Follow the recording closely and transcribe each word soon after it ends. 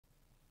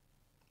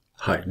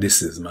Hi,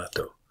 this is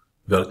Mato.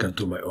 Welcome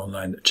to my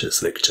online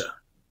chess lecture.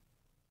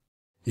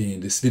 In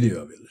this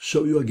video I will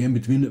show you a game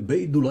between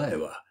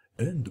Beydullayeva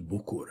and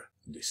Bucur.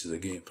 This is a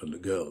game from the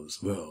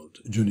Girls World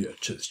Junior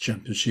Chess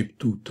Championship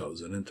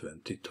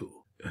 2022.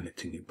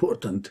 Anything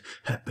important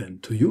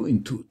happened to you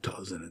in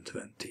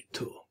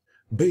 2022?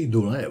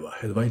 Beydullayeva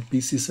had white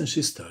pieces and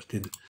she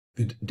started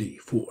with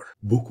d4.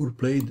 Bucur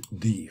played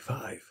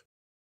d5.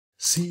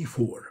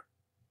 c4,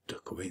 the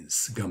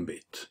queen's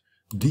gambit.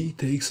 D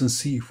takes on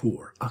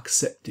c4,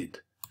 accepted.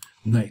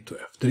 Knight to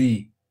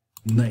f3,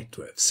 knight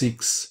to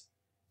f6,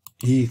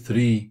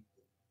 e3,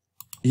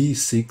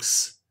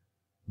 e6,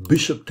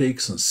 bishop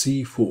takes on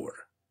c4,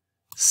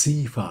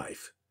 c5,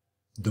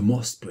 the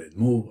most played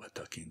move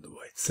attacking the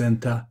white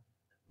center.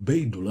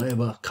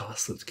 Beydullayeva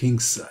castled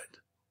kingside.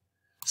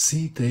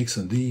 C takes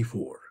on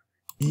d4,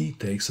 e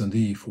takes on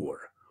d4.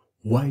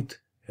 White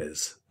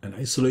has an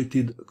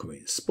isolated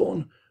queen's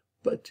pawn,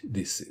 but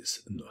this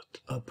is not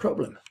a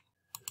problem.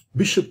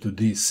 Bishop to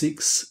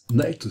d6,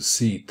 knight to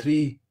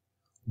c3,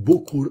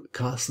 Bucur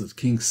castled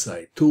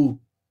kingside 2,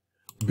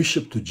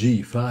 bishop to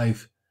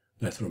g5,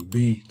 knight from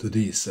b to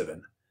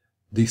d7.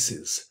 This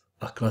is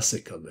a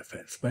classical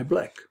defense by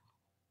black.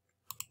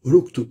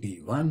 Rook to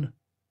e1,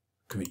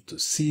 queen to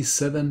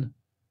c7,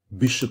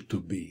 bishop to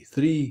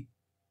b3,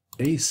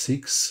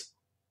 a6,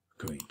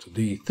 queen to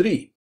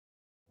d3.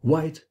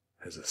 White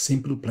has a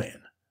simple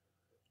plan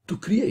to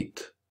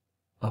create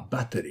a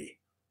battery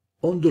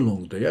on the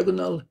long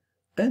diagonal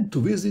and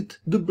to visit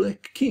the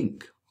black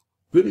king.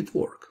 Will it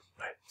work?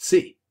 Let's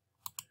see.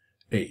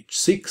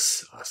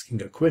 h6,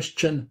 asking a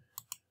question.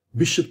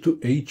 Bishop to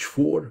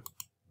h4,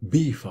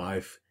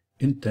 b5,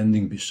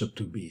 intending bishop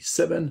to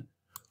b7.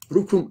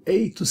 Rook from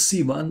a to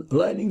c1,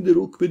 lining the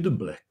rook with the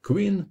black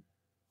queen.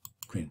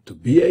 Queen to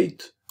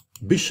b8,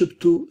 bishop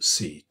to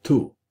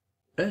c2.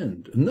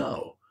 And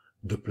now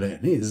the plan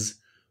is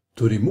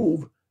to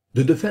remove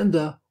the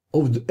defender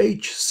of the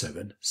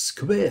h7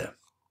 square.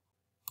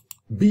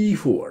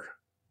 b4,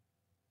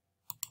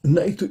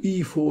 knight to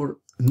e4,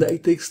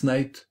 knight takes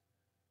knight,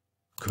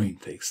 queen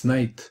takes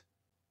knight,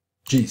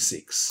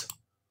 g6.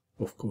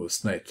 Of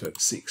course, knight to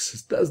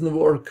f6 doesn't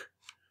work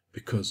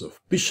because of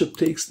bishop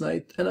takes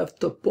knight, and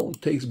after pawn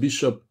takes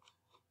bishop,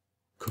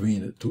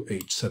 queen to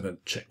h7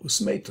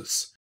 checkmate.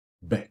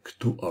 Back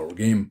to our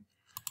game.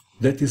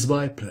 That is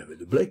why play with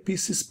the black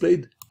pieces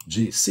played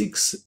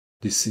g6.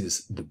 This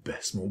is the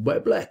best move by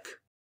black.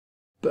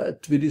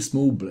 But with this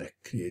move, black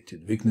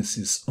created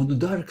weaknesses on the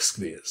dark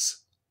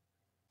squares.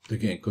 The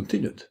game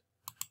continued.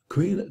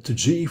 Queen to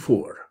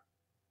g4,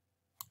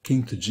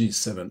 king to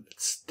g7.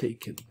 Let's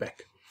take it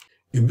back.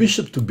 If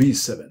bishop to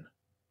b7,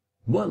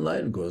 one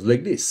line goes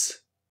like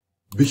this.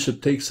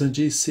 Bishop takes on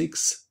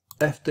g6,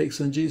 f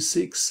takes on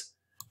g6,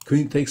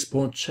 queen takes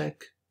pawn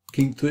check,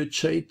 king to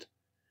h8,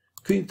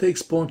 queen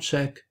takes pawn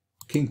check,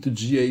 king to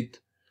g8,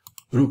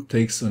 rook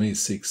takes on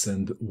e6,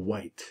 and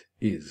white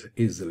is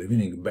easily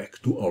winning.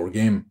 Back to our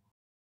game.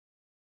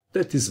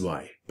 That is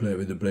why play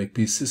with the black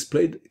pieces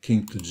played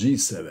king to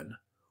g7,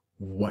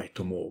 white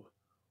to move.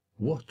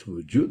 What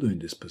would you do in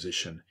this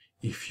position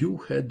if you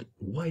had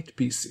white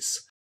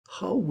pieces?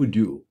 How would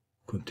you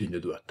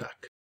continue to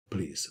attack?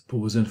 Please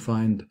pause and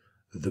find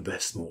the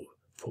best move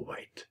for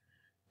white.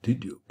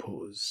 Did you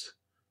pause?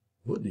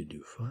 What did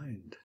you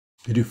find?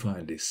 Did you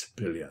find this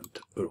brilliant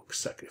rook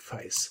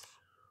sacrifice?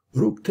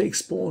 Rook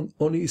takes pawn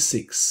on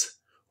e6.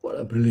 What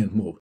a brilliant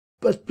move.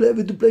 But play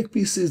with the black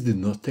pieces did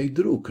not take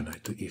the rook.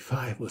 Knight to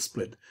e5 was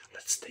played.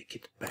 Let's take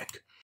it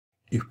back.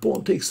 If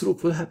pawn takes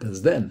rook, what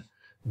happens then?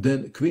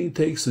 Then queen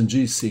takes on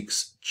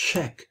g6,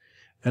 check.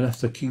 And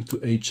after king to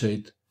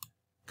h8,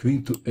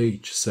 queen to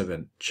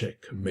h7,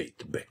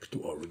 checkmate. Back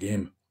to our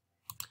game.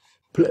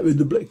 Play with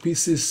the black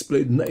pieces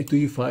played knight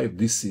to e5.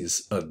 This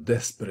is a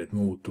desperate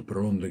move to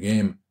prolong the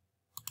game.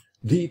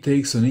 D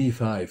takes on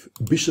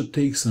e5, bishop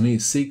takes on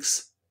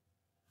e6,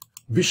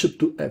 bishop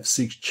to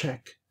f6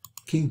 check,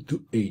 king to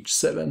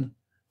h7,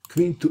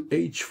 queen to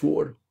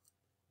h4,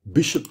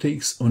 bishop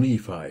takes on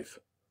e5,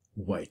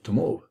 white to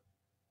move.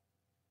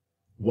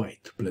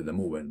 White played the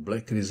move and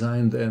black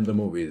resigned, and the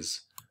move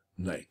is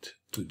knight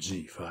to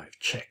g5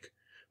 check.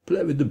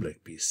 Play with the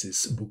black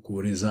pieces,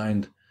 Bucur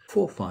resigned.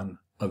 For fun,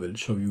 I will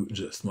show you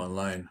just one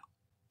line.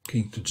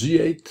 King to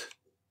g8,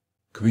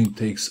 queen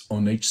takes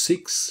on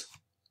h6,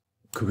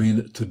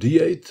 queen to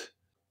d8,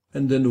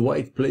 and then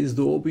white plays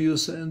the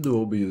obvious, and the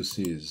obvious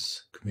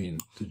is queen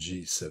to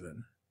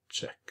g7,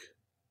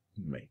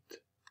 checkmate.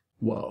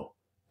 Wow,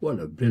 what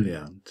a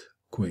brilliant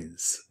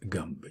Queen's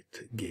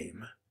Gambit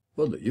game.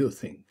 What do you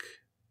think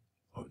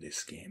of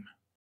this game?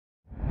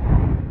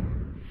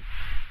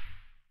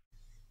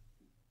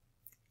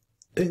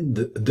 And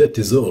that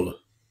is all.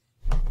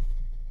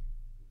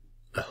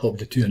 I hope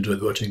that you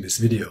enjoyed watching this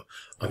video.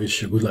 I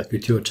wish you good luck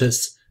with your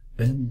chess,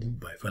 and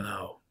bye for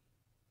now.